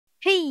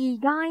Hey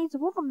guys,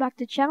 welcome back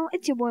to the channel.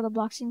 It's your boy the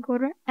Bloxian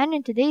Coder, and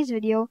in today's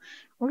video,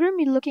 we're going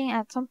to be looking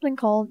at something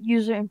called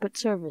user input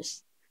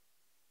service.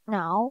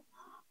 Now,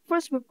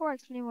 first, before I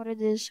explain what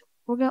it is,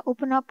 we're going to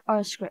open up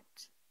our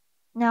script.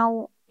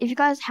 Now, if you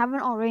guys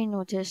haven't already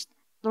noticed,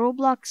 the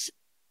Roblox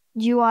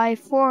UI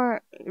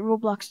for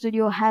Roblox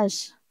Studio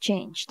has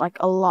changed, like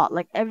a lot,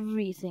 like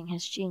everything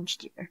has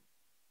changed here.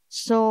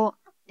 So,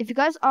 if you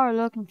guys are a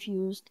little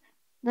confused,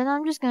 then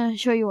I'm just going to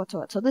show you what's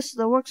what. So this is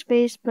the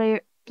workspace,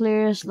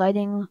 players,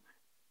 lighting,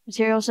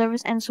 material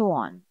service, and so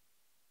on.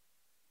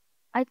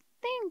 I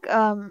think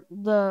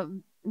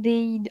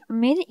they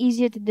made it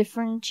easier to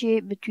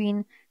differentiate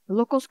between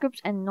local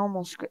scripts and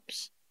normal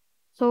scripts.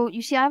 So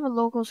you see, I have a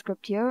local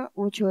script here,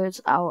 which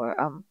was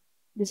our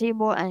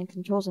disable and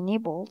controls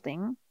enable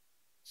thing.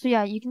 So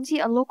yeah, you can see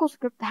a local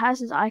script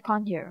has this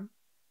icon here,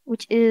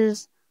 which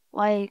is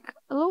like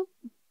a little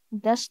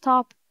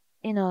desktop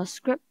in a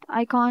script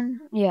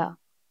icon. Yeah.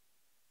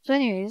 So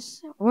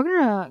anyways, we're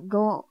gonna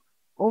go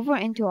over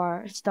into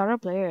our starter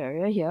player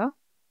area here.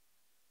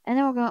 And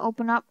then we're going to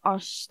open up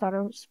our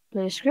starter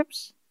player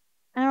scripts.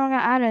 And then we're going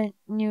to add a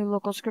new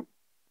local script.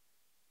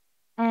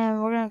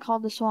 And we're going to call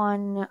this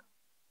one,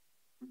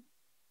 I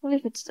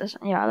believe it's this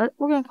one. Yeah,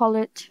 we're going to call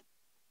it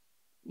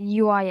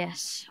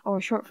UIS,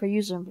 or short for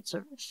user input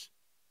service.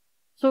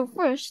 So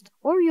first,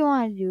 what we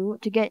want to do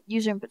to get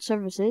user input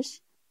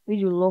services, we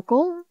do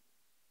local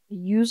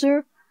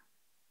user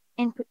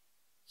input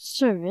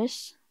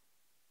service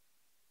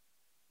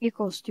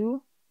equals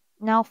to.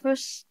 Now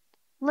first,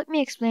 let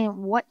me explain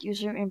what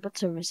user input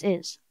service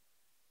is.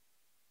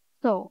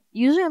 So,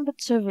 user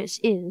input service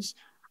is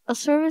a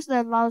service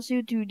that allows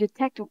you to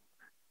detect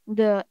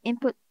the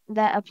input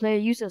that a player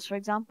uses. For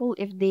example,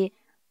 if they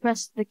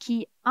press the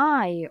key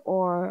I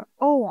or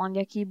O on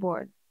their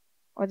keyboard,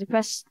 or they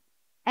press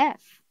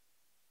F,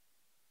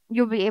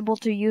 you'll be able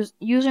to use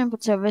user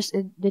input service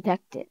to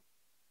detect it.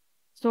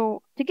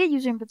 So, to get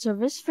user input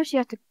service, first you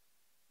have to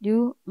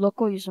do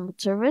local user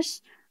input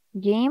service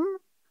game.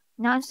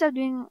 Now, instead of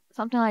doing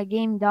something like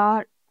game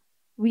dot,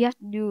 we have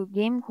to do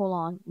game :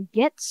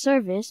 get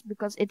service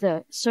because it's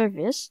a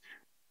service,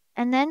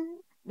 and then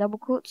double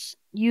quotes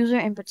user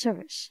input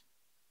service.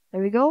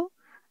 There we go.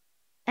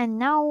 And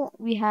now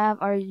we have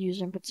our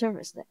user input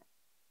service there.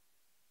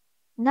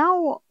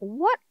 Now,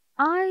 what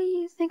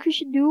I think we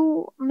should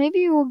do,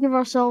 maybe we'll give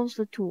ourselves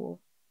the tool.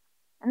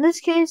 In this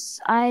case,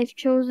 I've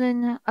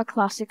chosen a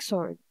classic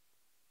sword,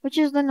 which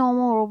is the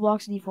normal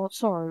Roblox default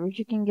sword, which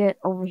you can get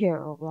over here,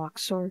 Roblox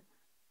sword.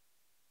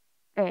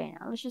 Okay,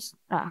 now let's just,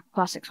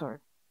 classic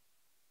sword.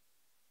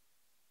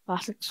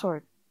 Classic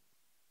sword.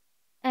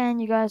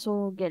 And you guys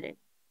will get it.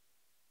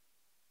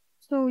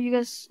 So you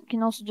guys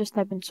can also just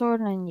type in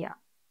sword and yeah.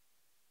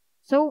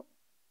 So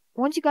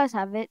once you guys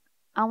have it,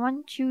 I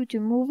want you to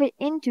move it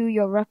into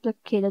your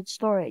replicated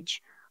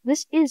storage.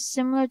 This is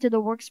similar to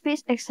the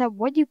workspace, except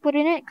what you put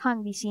in it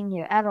can't be seen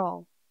here at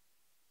all,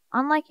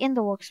 unlike in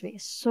the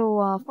workspace.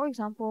 So, for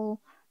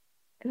example,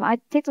 if I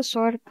take the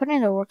sword, put it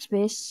in the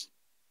workspace,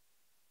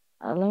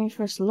 let me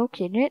first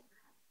locate it.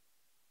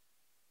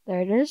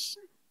 There it is.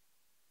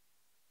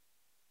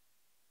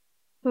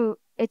 So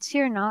it's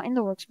here now in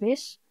the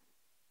workspace,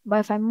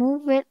 but if I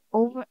move it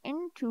over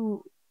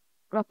into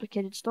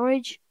replicated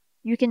storage,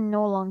 you can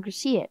no longer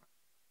see it.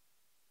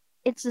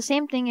 It's the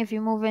same thing if you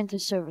move into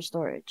server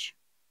storage.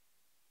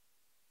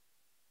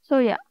 So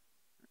yeah.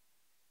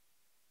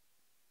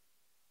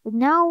 But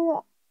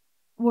now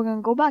we're going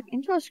to go back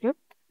into our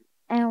script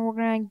and we're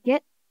going to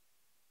get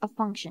a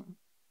function.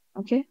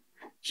 Okay?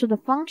 So the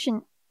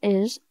function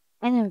is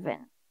an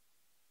event.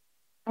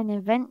 An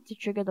event to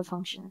trigger the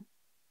function.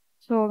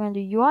 So we're going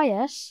to do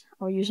UIS,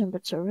 or user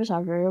input service,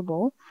 our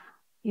variable,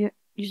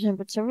 user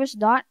input service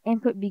dot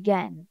input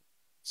began.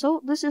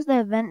 So this is the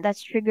event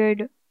that's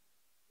triggered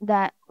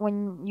that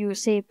when you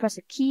say press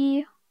a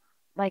key,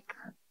 like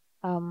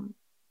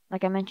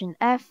I mentioned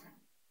F,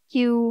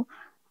 Q,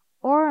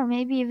 or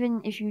maybe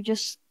even if you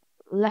just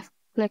left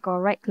click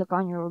or right click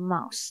on your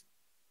mouse.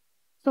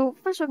 So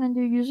first we're going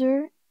to do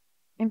user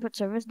input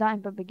service dot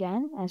input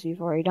began, as we've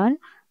already done,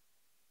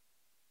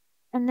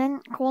 and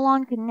then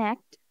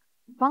connect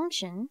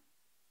function,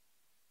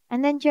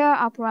 and then here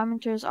our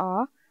parameters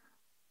are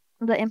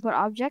the input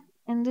object.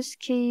 In this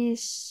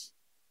case,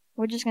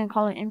 we're just going to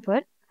call it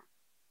input,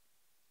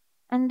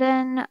 and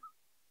then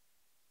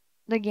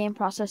the game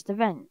processed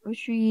event,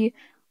 which we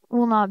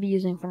will not be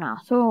using for now,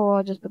 so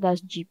I'll just put that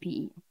as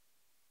GPE.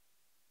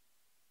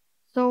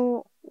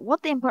 So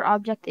what the input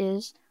object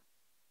is,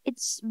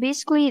 it's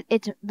basically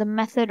the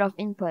method of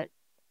input.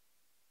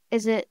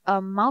 Is it a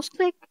mouse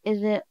click?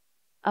 Is it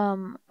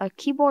a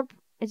keyboard?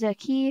 Is it a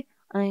key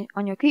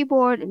on your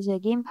keyboard? Is it a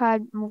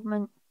gamepad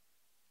movement?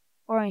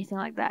 Or anything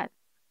like that.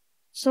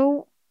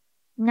 So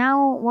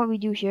now what we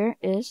do here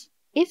is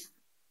if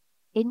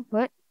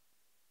input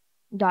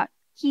dot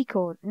key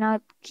code.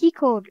 Now key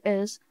code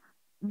is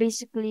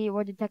basically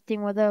we're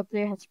detecting whether a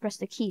player has pressed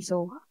the key.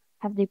 So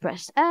have they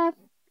pressed F,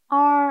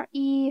 R,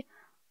 E,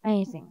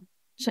 anything.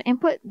 So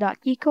input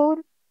dot key code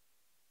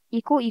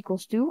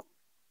equals to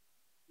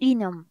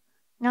enum.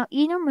 Now,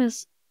 enum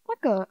is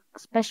like a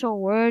special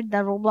word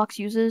that Roblox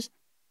uses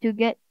to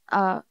get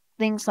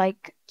things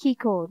like key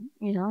code.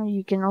 You know,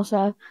 you can also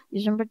have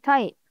user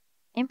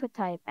input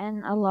type,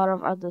 and a lot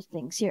of other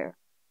things here.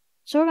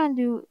 So we're gonna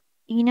do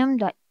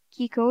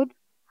enum.keycode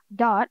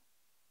dot.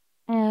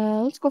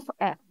 Let's go for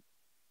F.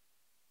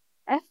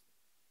 F.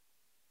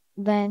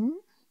 Then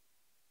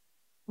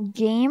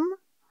game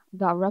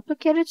dot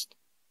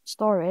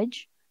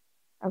storage.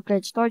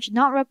 Replicated storage,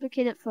 not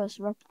replicated first.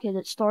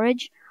 Replicated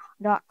storage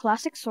dot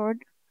classic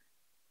sword.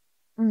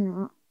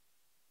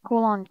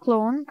 Colon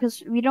clone,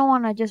 because we don't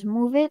want to just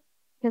move it,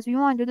 because we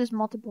want to do this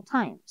multiple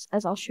times,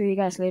 as I'll show you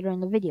guys later in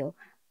the video.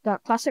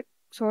 Dot classic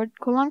sword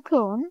colon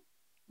clone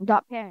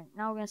dot parent.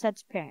 Now we're gonna set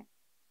its parent.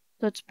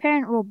 So its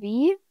parent will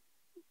be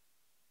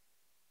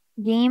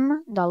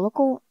game dot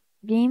local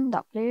game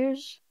dot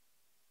players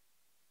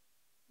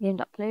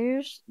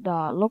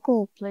dot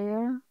local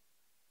player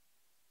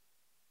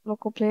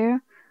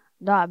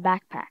dot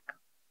backpack.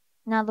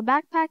 Now the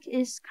backpack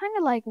is kind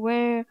of like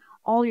where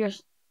all your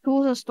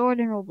tools are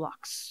stored in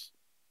Roblox.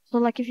 So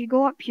like if you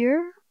go up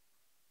here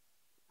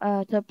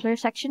to the player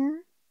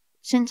section,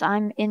 since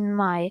I'm in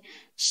my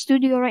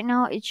studio right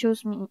now, it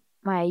shows me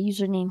my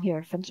username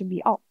here,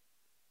 FencerB Alt.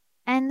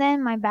 And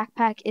then my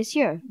backpack is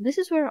here. This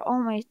is where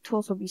all my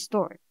tools will be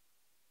stored.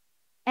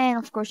 And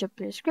of course your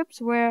player scripts,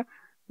 where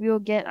we will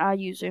get our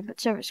user input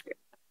service script.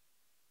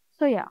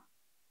 So yeah.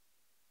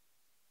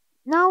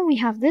 Now we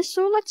have this,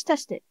 so let's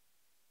test it.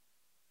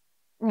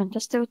 We're gonna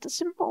test it with a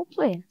simple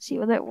play, see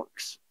whether it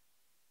works.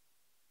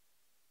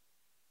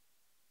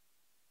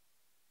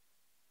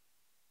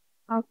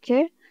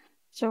 Okay,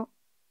 so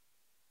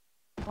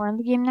we're in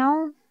the game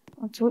now.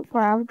 Let's wait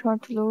for our avatar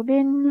to load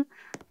in.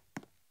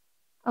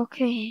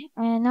 Okay,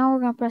 and now we're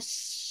gonna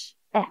press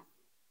F.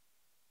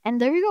 And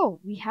there we go,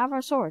 we have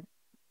our sword.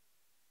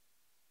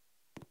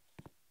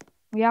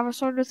 We have our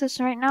sword with us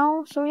right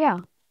now, so yeah.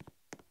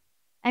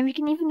 And we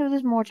can even do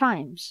this more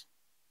times.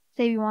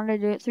 Say we want to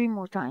do it 3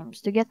 more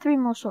times to get 3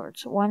 more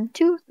swords. 1,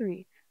 2,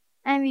 3.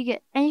 And you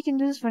can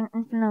do this for an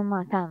infinite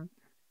amount of time.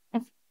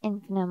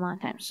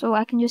 So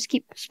I can just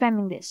keep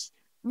spamming this.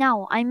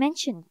 Now, I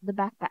mentioned the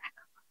backpack.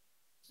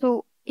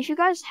 So if you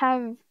guys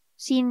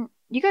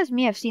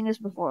may have seen this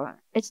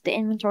before. It's the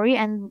inventory,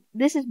 and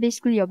this is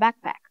basically your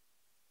backpack.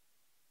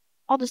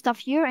 All the stuff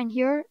here and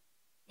here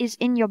is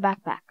in your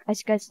backpack, as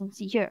you guys can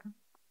see here.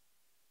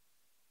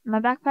 In my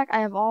backpack,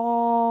 I have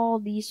all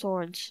these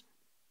swords.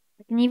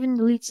 I can even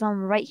delete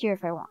some right here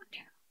if I want.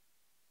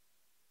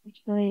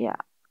 Actually,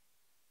 yeah.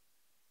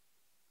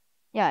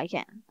 Yeah, I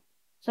can.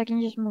 So I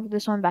can just move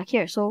this one back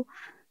here. So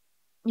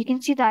you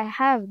can see that I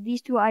have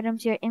these 2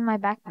 items here in my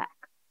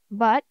backpack.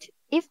 But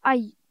if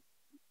I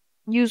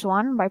use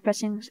one by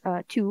pressing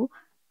 2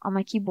 on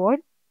my keyboard,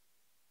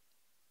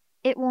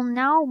 it will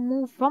now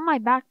move from my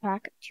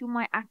backpack to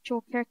my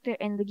actual character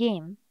in the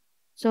game.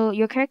 So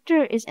your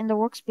character is in the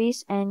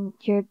workspace, and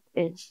here it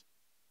is.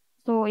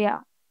 So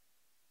yeah,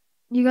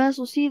 you guys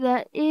will see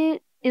that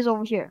it is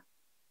over here,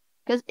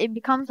 because it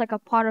becomes like a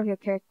part of your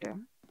character.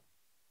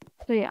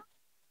 So yeah,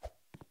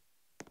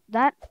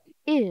 that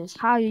is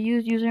how you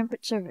use user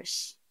input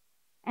service.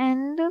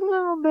 And a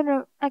little bit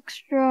of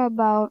extra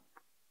about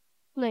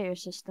the player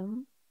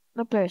system.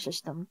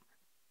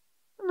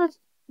 Let's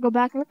go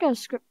back and look at the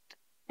script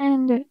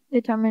and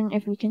determine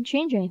if we can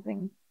change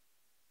anything.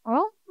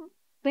 Well,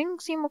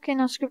 things seem okay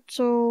in our script,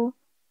 so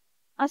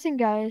I think,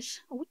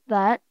 guys, with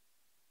that,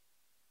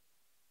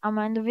 I'm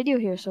gonna end the video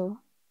here. So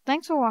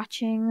thanks for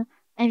watching,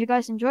 and if you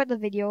guys enjoyed the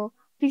video,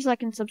 please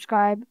like and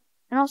subscribe,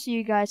 and I'll see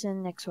you guys in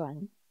the next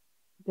one.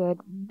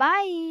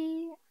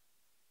 Goodbye!